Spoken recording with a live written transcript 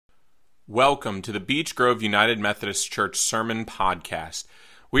Welcome to the Beech Grove United Methodist Church Sermon Podcast.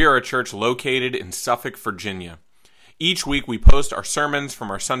 We are a church located in Suffolk, Virginia. Each week we post our sermons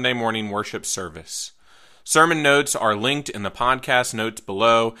from our Sunday morning worship service. Sermon notes are linked in the podcast notes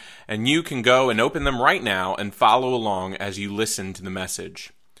below, and you can go and open them right now and follow along as you listen to the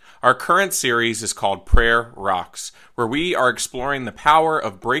message. Our current series is called Prayer Rocks, where we are exploring the power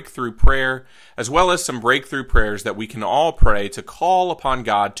of breakthrough prayer, as well as some breakthrough prayers that we can all pray to call upon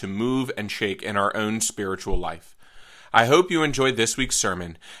God to move and shake in our own spiritual life. I hope you enjoyed this week's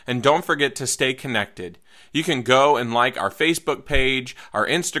sermon, and don't forget to stay connected. You can go and like our Facebook page, our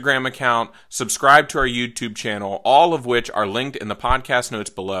Instagram account, subscribe to our YouTube channel, all of which are linked in the podcast notes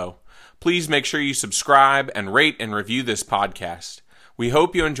below. Please make sure you subscribe and rate and review this podcast. We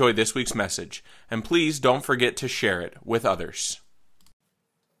hope you enjoyed this week's message, and please don't forget to share it with others.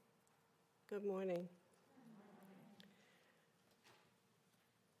 Good morning.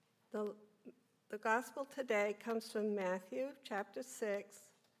 The gospel today comes from Matthew chapter 6,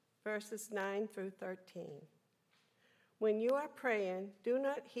 verses 9 through 13. When you are praying,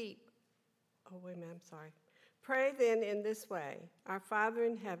 Pray then in this way: Our Father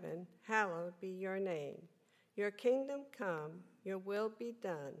in heaven, hallowed be your name. Your kingdom come, your will be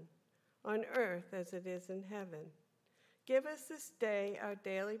done, on earth as it is in heaven. Give us this day our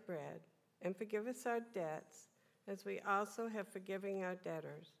daily bread, and forgive us our debts, as we also have forgiven our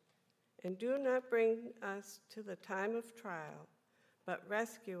debtors. And do not bring us to the time of trial, but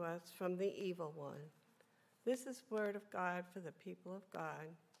rescue us from the evil one. This is the word of God for the people of God.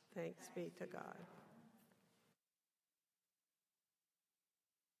 Thanks be to God.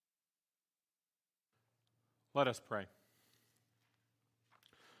 Let us pray.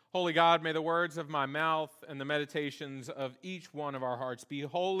 Holy God, may the words of my mouth and the meditations of each one of our hearts be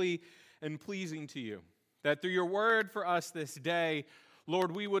holy and pleasing to you, that through your word for us this day,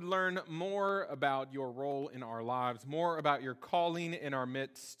 Lord, we would learn more about your role in our lives, more about your calling in our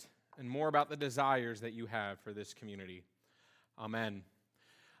midst, and more about the desires that you have for this community. Amen.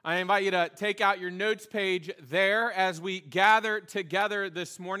 I invite you to take out your notes page there as we gather together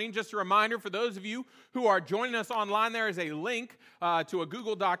this morning. Just a reminder for those of you who are joining us online, there is a link to a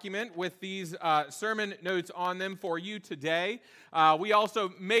Google document with these sermon notes on them for you today. We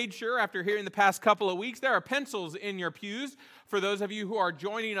also made sure, after hearing the past couple of weeks, there are pencils in your pews for those of you who are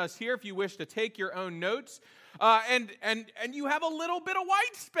joining us here if you wish to take your own notes. And you have a little bit of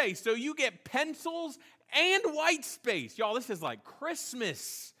white space, so you get pencils and white space. Y'all, this is like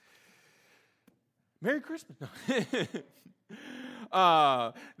Christmas. Merry Christmas.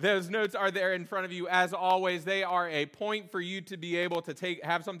 Those notes are there in front of you as always. They are a point for you to be able to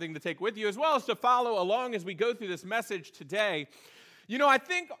have something to take with you, as well as to follow along as we go through this message today. You know, I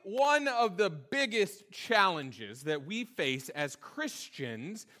think one of the biggest challenges that we face as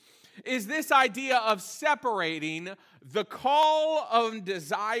Christians is this idea of separating the call of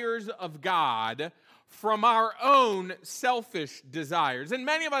desires of God from our own selfish desires. And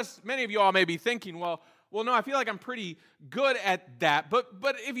many of you all may be thinking, well, no, I feel like I'm pretty good at that. But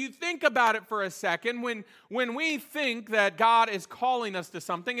if you think about it for a second, when we think that God is calling us to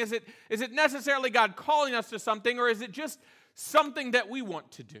something, is it necessarily God calling us to something, or is it just something that we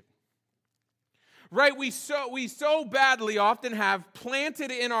want to do? Right, we so badly often have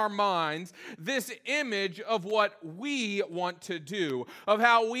planted in our minds this image of what we want to do, of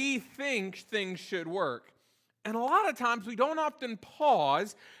how we think things should work. And a lot of times we don't often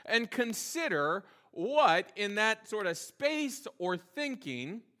pause and consider what in that sort of space or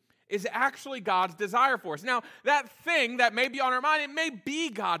thinking is actually God's desire for us. Now, that thing that may be on our mind, it may be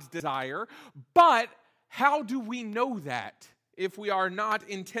God's desire, but how do we know that if we are not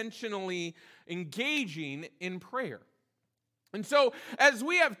intentionally engaging in prayer? And so, as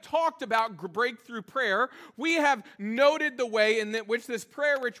we have talked about breakthrough prayer, we have noted the way in which this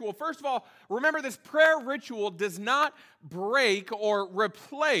prayer ritual, first of all, remember this prayer ritual does not break or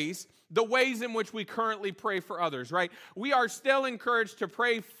replace the ways in which we currently pray for others, right? We are still encouraged to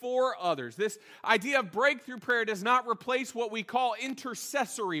pray for others. This idea of breakthrough prayer does not replace what we call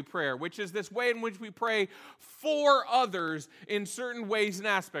intercessory prayer, which is this way in which we pray for others in certain ways and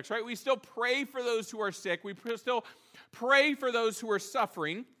aspects, right? We still pray for those who are sick. We still pray for those who are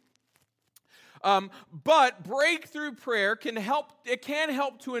suffering. But breakthrough prayer can help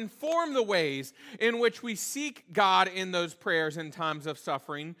to inform the ways in which we seek God in those prayers in times of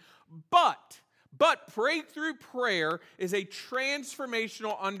suffering. But breakthrough prayer is a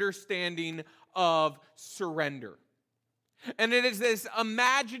transformational understanding of surrender. And it is this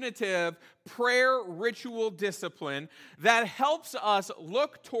imaginative prayer ritual discipline that helps us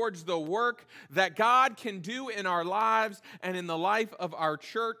look towards the work that God can do in our lives and in the life of our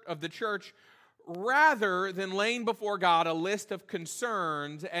church, of the church, rather than laying before God a list of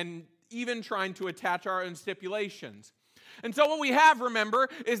concerns and even trying to attach our own stipulations. And so what we have, remember,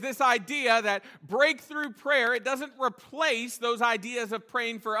 is this idea that breakthrough prayer, it doesn't replace those ideas of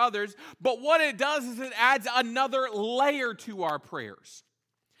praying for others, but what it does is it adds another layer to our prayers.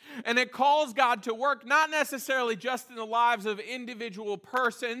 And it calls God to work, not necessarily just in the lives of individual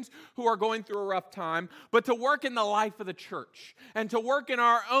persons who are going through a rough time, but to work in the life of the church and to work in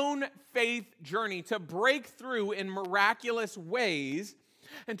our own faith journey, to break through in miraculous ways,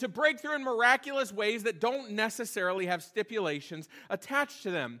 and to break through in miraculous ways that don't necessarily have stipulations attached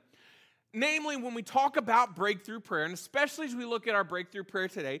to them. Namely, when we talk about breakthrough prayer, and especially as we look at our breakthrough prayer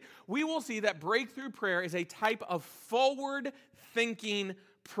today, we will see that breakthrough prayer is a type of forward-thinking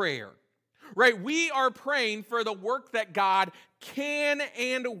prayer. Right? We are praying for the work that God can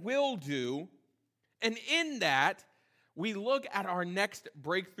and will do, and in that, we look at our next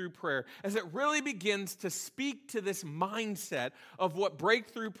breakthrough prayer as it really begins to speak to this mindset of what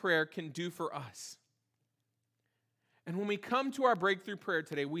breakthrough prayer can do for us. And when we come to our breakthrough prayer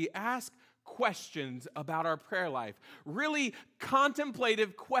today, we ask questions about our prayer life, really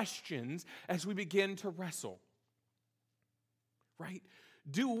contemplative questions as we begin to wrestle. Right?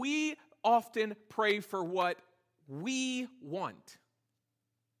 Do we often pray for what we want?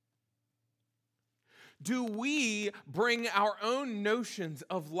 Do we bring our own notions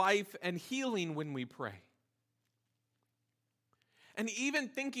of life and healing when we pray? And even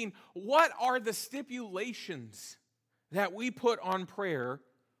thinking, what are the stipulations that we put on prayer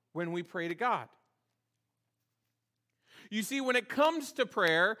when we pray to God? You see, when it comes to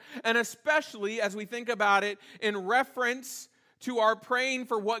prayer, and especially as we think about it in reference to our praying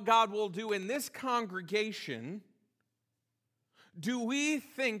for what God will do in this congregation, do we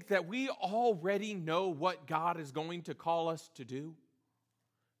think that we already know what God is going to call us to do?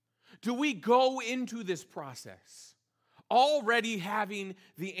 Do we go into this process already having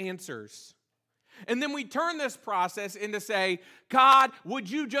the answers? And then we turn this process into say, God, would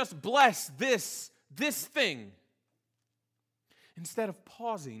you just bless this thing? Instead of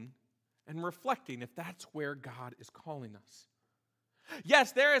pausing and reflecting if that's where God is calling us.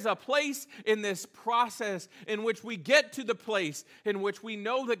 Yes, there is a place in this process in which we get to the place in which we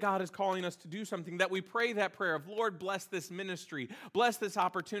know that God is calling us to do something, that we pray that prayer of, Lord, bless this ministry, bless this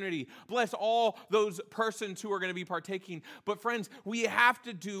opportunity, bless all those persons who are going to be partaking. But friends, we have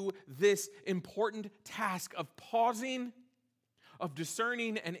to do this important task of pausing, of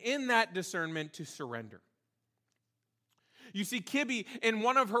discerning, and in that discernment to surrender. You see, Kibby, in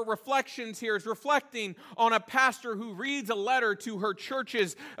one of her reflections here, is reflecting on a pastor who reads a letter to her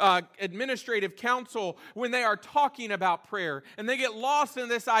church's administrative council when they are talking about prayer. And they get lost in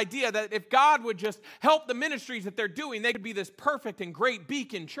this idea that if God would just help the ministries that they're doing, they could be this perfect and great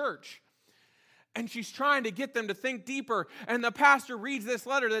beacon church. And she's trying to get them to think deeper. And the pastor reads this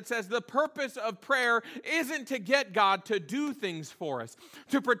letter that says, the purpose of prayer isn't to get God to do things for us,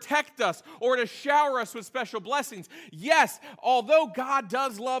 to protect us, or to shower us with special blessings. Yes, although God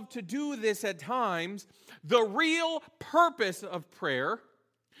does love to do this at times, the real purpose of prayer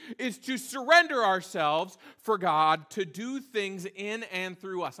is to surrender ourselves for God to do things in and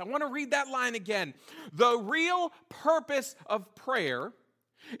through us. I want to read that line again. The real purpose of prayer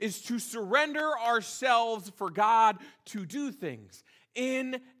is to surrender ourselves for God to do things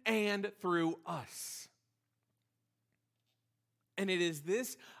in and through us. And it is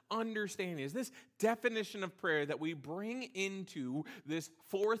this understanding, is this definition of prayer that we bring into this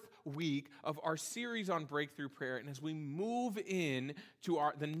fourth week of our series on breakthrough prayer, and as we move in to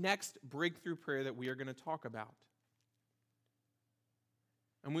the next breakthrough prayer that we are going to talk about.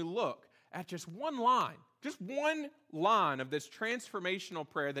 And we look at just one line of this transformational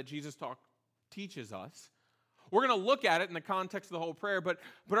prayer that Jesus teaches us. We're going to look at it in the context of the whole prayer, but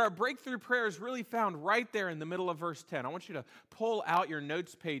our breakthrough prayer is really found right there in the middle of verse 10. I want you to pull out your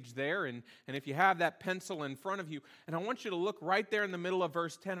notes page there, and if you have that pencil in front of you, and I want you to look right there in the middle of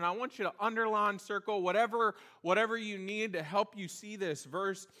verse 10, and I want you to underline, circle, whatever you need to help you see this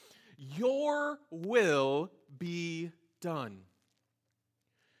verse. Your will be done.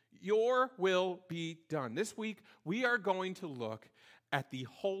 Your will be done. This week, we are going to look at the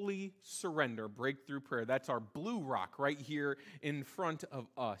Holy Surrender Breakthrough Prayer. That's our blue rock right here in front of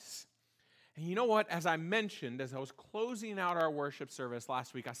us. And you know what? As I mentioned, as I was closing out our worship service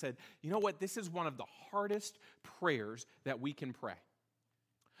last week, I said, you know what? This is one of the hardest prayers that we can pray.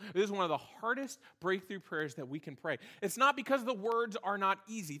 It is one of the hardest breakthrough prayers that we can pray. It's not because the words are not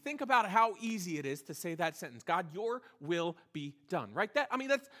easy. Think about how easy it is to say that sentence. God, your will be done. Right?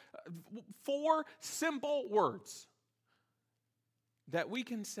 That's 4 simple words that we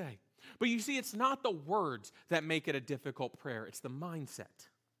can say. But you see, it's not the words that make it a difficult prayer. It's the mindset.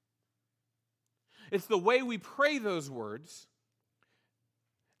 It's the way we pray those words,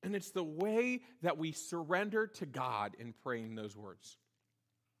 and it's the way that we surrender to God in praying those words.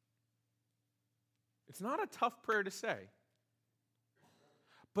 It's not a tough prayer to say,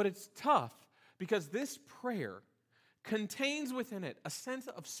 but it's tough because this prayer contains within it a sense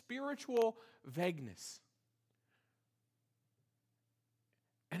of spiritual vagueness.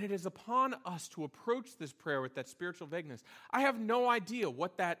 And it is upon us to approach this prayer with that spiritual vagueness. I have no idea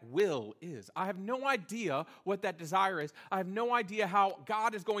what that will is. I have no idea what that desire is. I have no idea how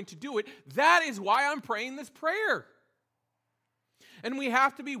God is going to do it. That is why I'm praying this prayer. And we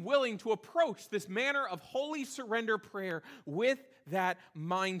have to be willing to approach this manner of holy surrender prayer with that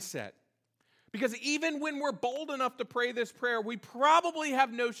mindset. Because even when we're bold enough to pray this prayer, we probably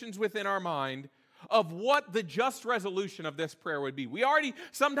have notions within our mind of what the just resolution of this prayer would be. We already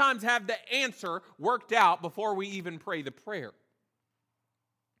sometimes have the answer worked out before we even pray the prayer.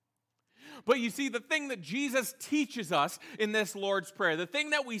 But you see, the thing that Jesus teaches us in this Lord's Prayer, the thing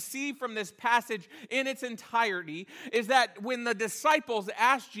that we see from this passage in its entirety, is that when the disciples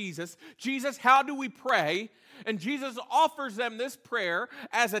asked Jesus, how do we pray? And Jesus offers them this prayer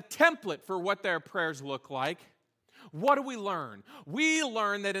as a template for what their prayers look like. What do we learn? We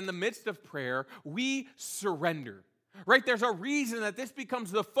learn that in the midst of prayer, we surrender. Right? There's a reason that this becomes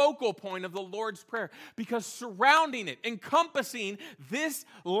the focal point of the Lord's Prayer, because surrounding it, encompassing this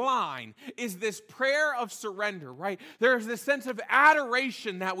line is this prayer of surrender, right? There's this sense of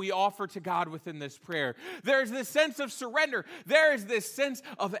adoration that we offer to God within this prayer. There's this sense of surrender. There is this sense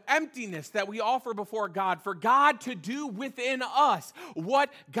of emptiness that we offer before God for God to do within us what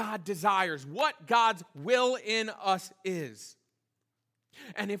God desires, what God's will in us is.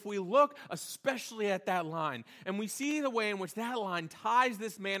 And if we look especially at that line, and we see the way in which that line ties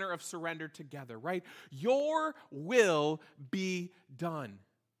this manner of surrender together, right? Your will be done.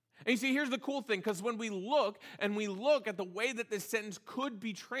 And you see, here's the cool thing, because when we look at the way that this sentence could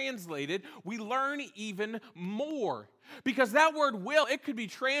be translated, we learn even more. Because that word will, it could be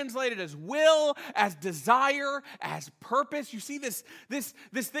translated as will, as desire, as purpose. You see this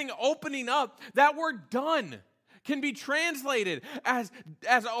thing opening up. That word done can be translated as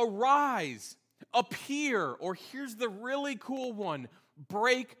arise, appear, or here's the really cool one,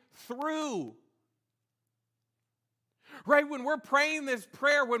 break through. Right? When we're praying this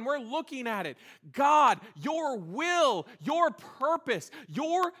prayer, when we're looking at it, God, your will, your purpose,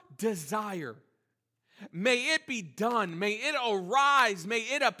 your desire, may it be done, may it arise, may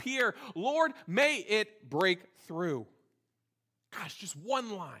it appear. Lord, may it break through. Gosh, just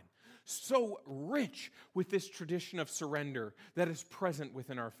one line. So rich with this tradition of surrender that is present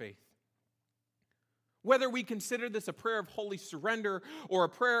within our faith. Whether we consider this a prayer of holy surrender or a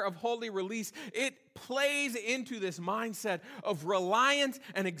prayer of holy release, it plays into this mindset of reliance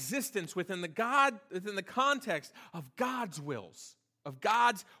and existence within the context of God's wills, of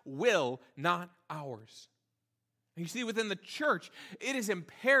God's will, not ours. And you see, within the church, it is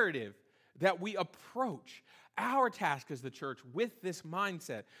imperative that we approach our task as the church with this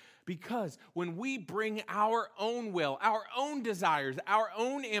mindset. Because when we bring our own will, our own desires, our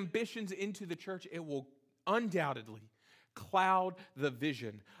own ambitions into the church, it will undoubtedly cloud the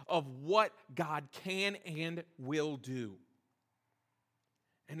vision of what God can and will do.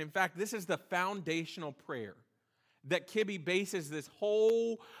 And in fact, this is the foundational prayer that Kibbe bases this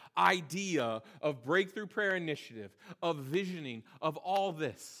whole idea of Breakthrough Prayer Initiative, of visioning, of all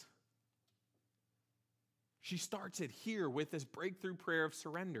this. She starts it here with this breakthrough prayer of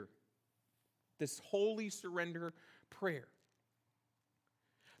surrender, this holy surrender prayer.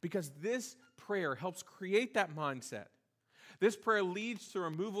 Because this prayer helps create that mindset. This prayer leads to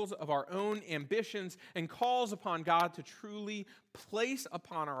removals of our own ambitions and calls upon God to truly place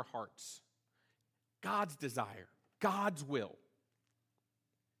upon our hearts God's desire, God's will.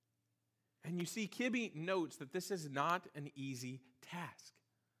 And you see, Kibbe notes that this is not an easy task.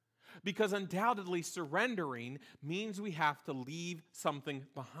 Because undoubtedly surrendering means we have to leave something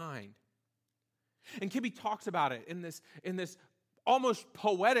behind. And Kibbe talks about it in this almost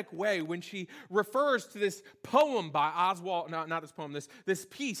poetic way when she refers to this poem by Oswald, not this poem, this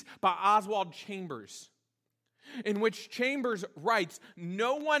piece by Oswald Chambers, in which Chambers writes,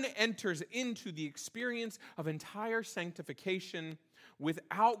 "No one enters into the experience of entire sanctification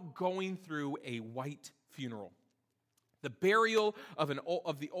without going through a white funeral." the burial of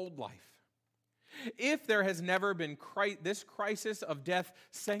the old life. If there has never been this crisis of death,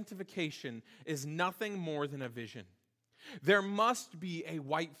 sanctification is nothing more than a vision. There must be a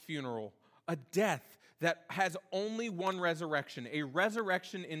white funeral, a death that has only one resurrection, a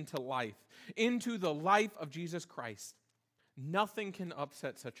resurrection into life, into the life of Jesus Christ. Nothing can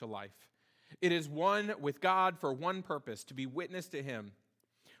upset such a life. It is one with God for one purpose, to be witness to Him.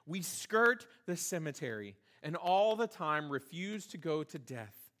 We skirt the cemetery and all the time refuse to go to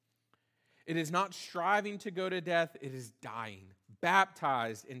death. It is not striving to go to death, it is dying,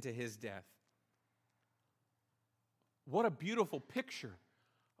 baptized into His death. What a beautiful picture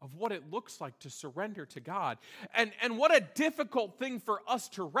of what it looks like to surrender to God. And what a difficult thing for us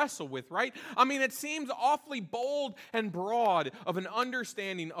to wrestle with, right? I mean, it seems awfully bold and broad of an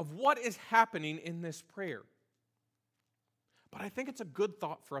understanding of what is happening in this prayer. But I think it's a good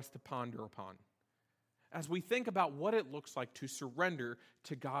thought for us to ponder upon as we think about what it looks like to surrender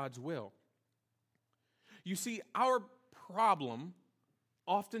to God's will. You see, our problem,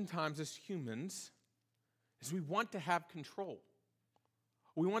 oftentimes as humans, is we want to have control.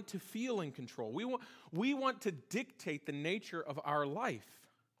 We want to feel in control. We want to dictate the nature of our life.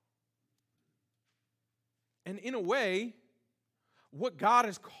 And in a way, what God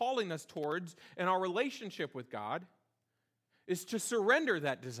is calling us towards in our relationship with God is to surrender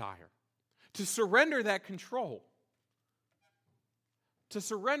that desire, to surrender that control, to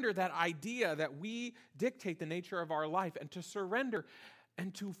surrender that idea that we dictate the nature of our life, and to surrender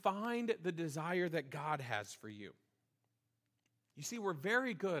and to find the desire that God has for you. You see, we're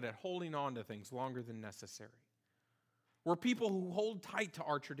very good at holding on to things longer than necessary. We're people who hold tight to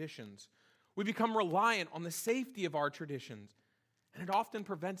our traditions. We become reliant on the safety of our traditions, and it often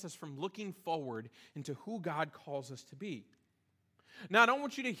prevents us from looking forward into who God calls us to be. Now, I don't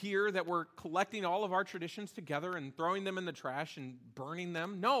want you to hear that we're collecting all of our traditions together and throwing them in the trash and burning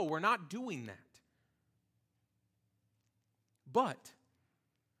them. No, we're not doing that. But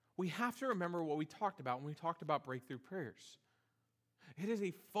we have to remember what we talked about when we talked about breakthrough prayers. It is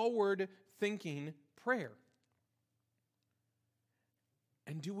a forward-thinking prayer.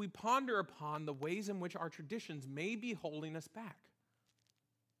 And do we ponder upon the ways in which our traditions may be holding us back?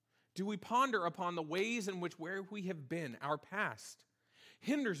 Do we ponder upon the ways in which where we have been, our past,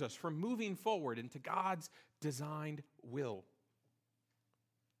 hinders us from moving forward into God's designed will?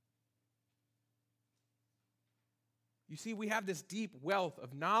 You see, we have this deep wealth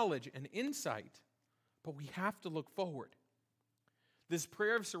of knowledge and insight, but we have to look forward. This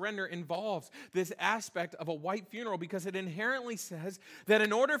prayer of surrender involves this aspect of a white funeral because it inherently says that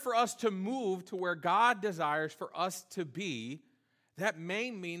in order for us to move to where God desires for us to be, that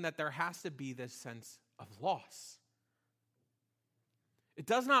may mean that there has to be this sense of loss. It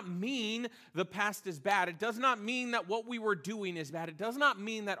does not mean the past is bad. It does not mean that what we were doing is bad. It does not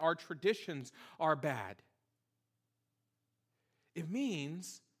mean that our traditions are bad. It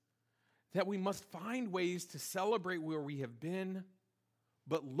means that we must find ways to celebrate where we have been,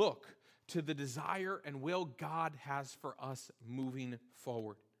 but look to the desire and will God has for us moving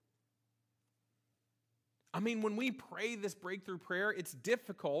forward. I mean, when we pray this breakthrough prayer, it's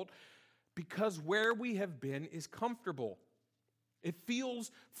difficult because where we have been is comfortable. It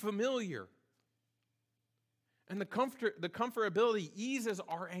feels familiar. And the comfortability eases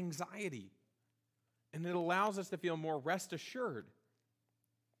our anxiety. And it allows us to feel more rest assured.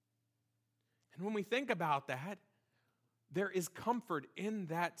 And when we think about that, there is comfort in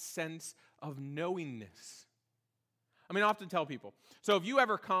that sense of knowingness. I mean, I often tell people, so if you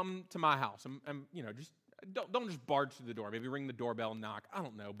ever come to my house, and just don't just barge through the door. Maybe ring the doorbell and knock. I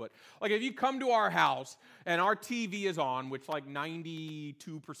don't know. But like if you come to our house and our TV is on, which like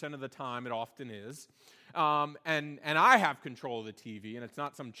 92% of the time it often is, and I have control of the TV, and it's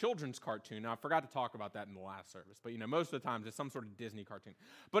not some children's cartoon. Now, I forgot to talk about that in the last service, but most of the times it's some sort of Disney cartoon.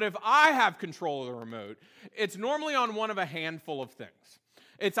 But if I have control of the remote, it's normally on one of a handful of things.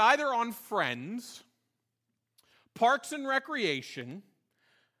 It's either on Friends, Parks and Recreation,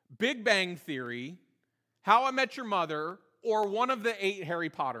 Big Bang Theory, How I Met Your Mother, or one of the 8 Harry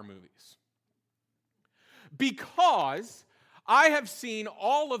Potter movies. Because I have seen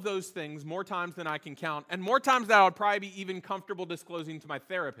all of those things more times than I can count, and more times than I would probably be even comfortable disclosing to my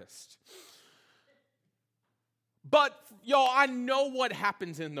therapist. But, I know what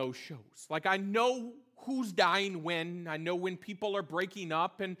happens in those shows. Like, I know who's dying when. I know when people are breaking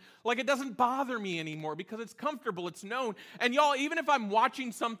up. And, it doesn't bother me anymore because it's comfortable. It's known. And, even if I'm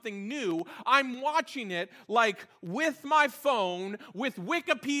watching something new, I'm watching it, with my phone, with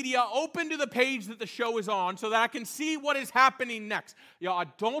Wikipedia open to the page that the show is on so that I can see what is happening next. I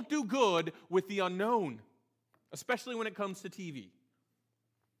don't do good with the unknown. especially when it comes to TV.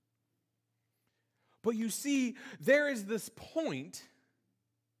 But you see, there is this point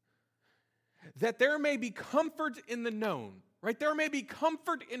that there may be comfort in the known, right? There may be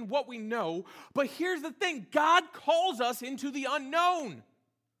comfort in what we know, but here's the thing: God calls us into the unknown.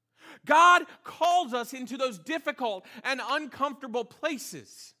 God calls us into those difficult and uncomfortable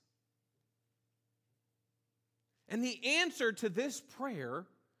places. And the answer to this prayer,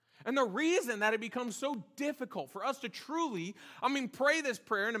 and the reason that it becomes so difficult for us to truly, pray this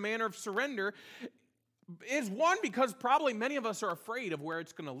prayer in a manner of surrender, is one, because probably many of us are afraid of where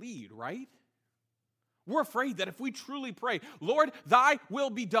it's going to lead, right? We're afraid that if we truly pray, Lord, thy will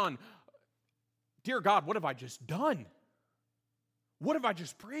be done. Dear God, what have I just done? What have I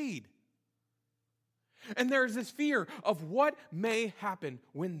just prayed? And there's this fear of what may happen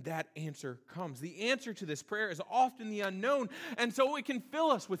when that answer comes. The answer to this prayer is often the unknown, and so it can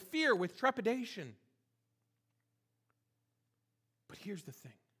fill us with fear, with trepidation. But here's the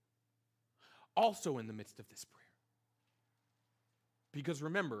thing. Also in the midst of this prayer, because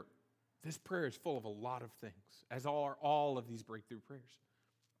remember, this prayer is full of a lot of things, as are all of these breakthrough prayers,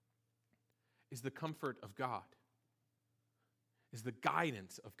 is the comfort of God, is the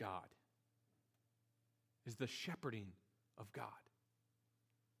guidance of God, is the shepherding of God.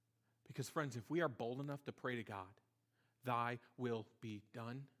 Because friends, if we are bold enough to pray to God, thy will be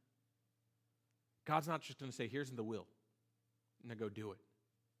done, God's not just going to say, here's the will, now go do it.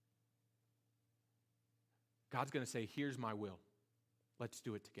 God's going to say, here's my will. Let's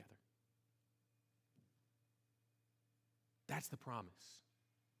do it together. That's the promise.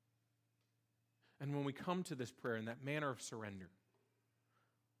 And when we come to this prayer in that manner of surrender,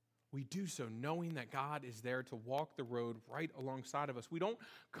 we do so knowing that God is there to walk the road right alongside of us. We don't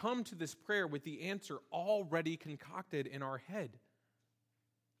come to this prayer with the answer already concocted in our head.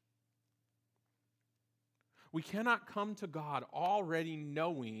 We cannot come to God already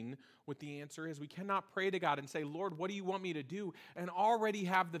knowing what the answer is. We cannot pray to God and say, Lord, what do you want me to do? And already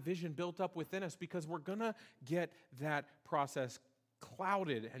have the vision built up within us, because we're going to get that process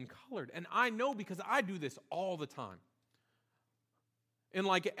clouded and colored. And I know, because I do this all the time. In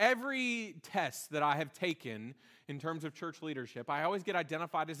like every test that I have taken in terms of church leadership, I always get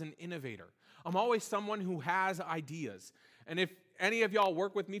identified as an innovator. I'm always someone who has ideas. And if any of y'all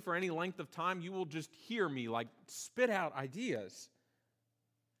work with me for any length of time, you will just hear me like spit out ideas.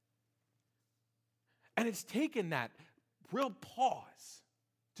 And it's taken that real pause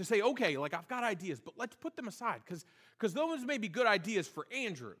to say, okay, like I've got ideas, but let's put them aside, because those may be good ideas for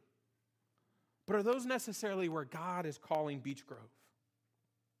Andrew. But are those necessarily where God is calling Beech Grove?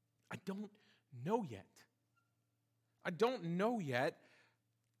 I don't know yet. I don't know yet,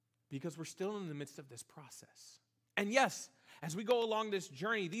 because we're still in the midst of this process. And yes, as we go along this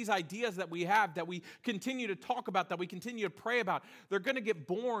journey, these ideas that we have, that we continue to talk about, that we continue to pray about, they're going to get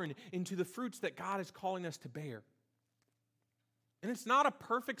born into the fruits that God is calling us to bear. And it's not a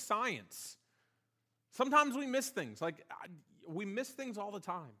perfect science. Sometimes we miss things. We miss things all the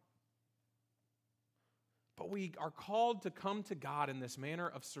time. But we are called to come to God in this manner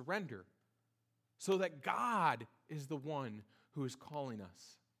of surrender, so that God is the one who is calling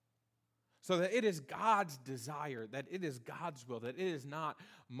us. So that it is God's desire, that it is God's will, that it is not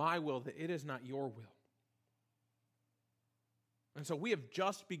my will, that it is not your will. And so we have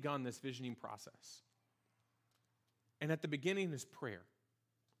just begun this visioning process. And at the beginning is prayer.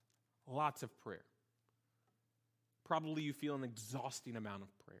 Lots of prayer. Probably you feel an exhausting amount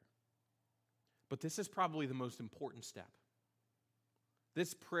of prayer. But this is probably the most important step.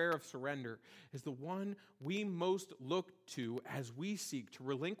 This prayer of surrender is the one we most look to as we seek to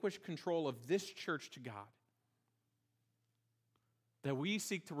relinquish control of this church to God. That we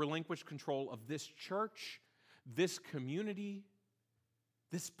seek to relinquish control of this church, this community,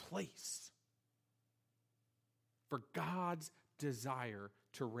 this place, for God's desire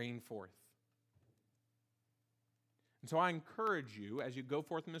to reign forth. And so I encourage you, as you go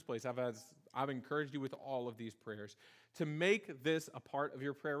forth in this place, I've encouraged you with all of these prayers, to make this a part of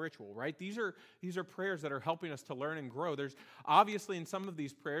your prayer ritual, right? These are prayers that are helping us to learn and grow. There's obviously in some of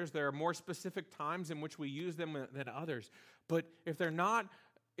these prayers, there are more specific times in which we use them than others. But if they're not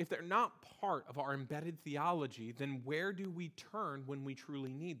part of our embedded theology, then where do we turn when we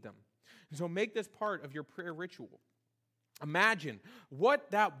truly need them? And so make this part of your prayer ritual. Imagine what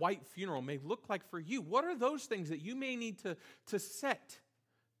that white funeral may look like for you. What are those things that you may need to set?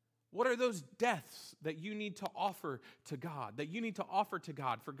 What are those deaths that you need to offer to God,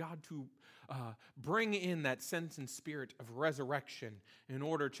 for God to bring in that sense and spirit of resurrection in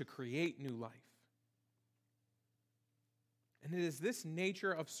order to create new life? And it is this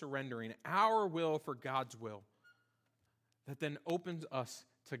nature of surrendering our will for God's will that then opens us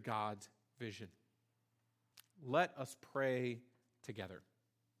to God's vision. Let us pray together.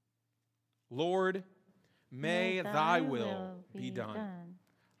 Lord, may thy will be done.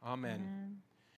 Amen.